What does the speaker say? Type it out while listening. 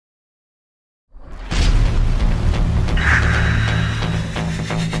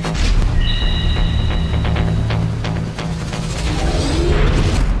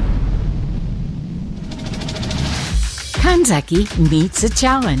Kanzaki meets a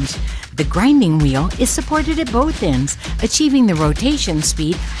challenge. The grinding wheel is supported at both ends, achieving the rotation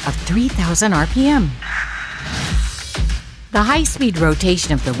speed of 3,000 RPM. The high-speed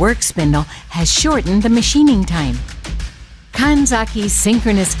rotation of the work spindle has shortened the machining time. Kanzaki's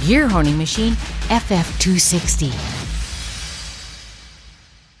synchronous gear honing machine, FF260.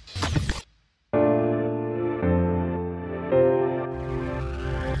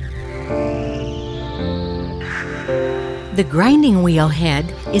 The grinding wheel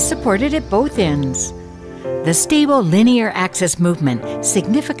head is supported at both ends. The stable linear axis movement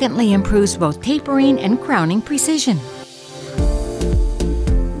significantly improves both tapering and crowning precision.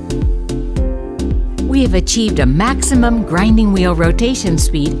 We have achieved a maximum grinding wheel rotation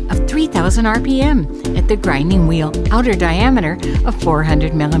speed of 3,000 RPM at the grinding wheel outer diameter of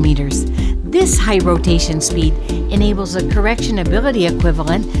 400 millimeters. This high rotation speed enables a correctionability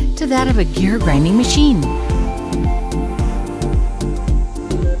equivalent to that of a gear grinding machine.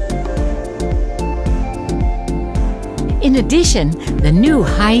 In addition, the new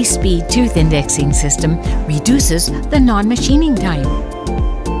high-speed tooth indexing system reduces the non-machining time.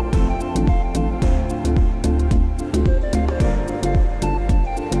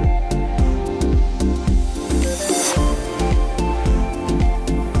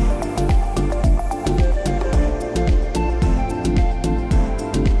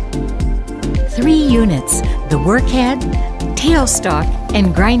 Three units, the work head, tailstock,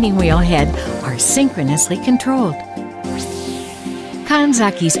 and grinding wheel head, are synchronously controlled.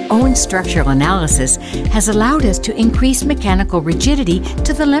 Kanzaki's own structural analysis has allowed us to increase mechanical rigidity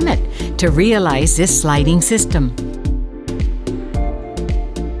to the limit to realize this sliding system.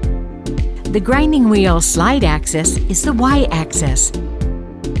 The grinding wheel slide axis is the Y-axis.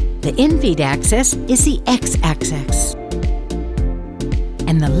 The in-feed axis is the X-axis.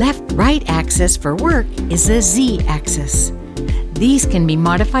 And the left-right axis for work is the Z-axis. These can be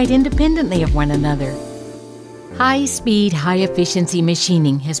modified independently of one another. High-speed, high-efficiency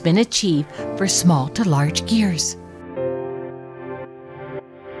machining has been achieved for small to large gears.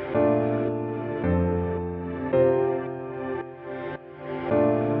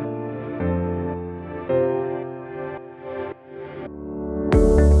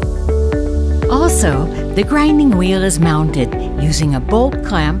 Also, the grinding wheel is mounted using a bolt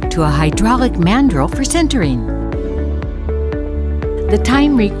clamp to a hydraulic mandrel for centering. The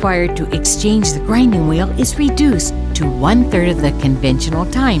time required to exchange the grinding wheel is reduced to 1/3 of the conventional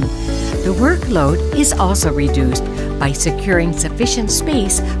time. The workload is also reduced by securing sufficient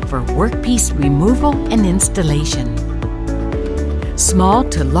space for workpiece removal and installation. Small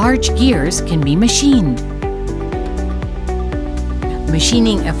to large gears can be machined.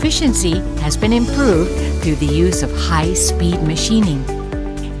 Machining efficiency has been improved through the use of high-speed machining.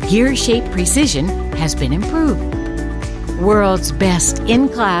 Gear shape precision has been improved. World's best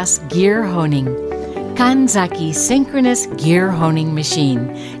in-class gear honing. Kanzaki Synchronous Gear Honing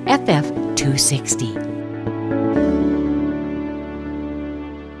Machine, FF260.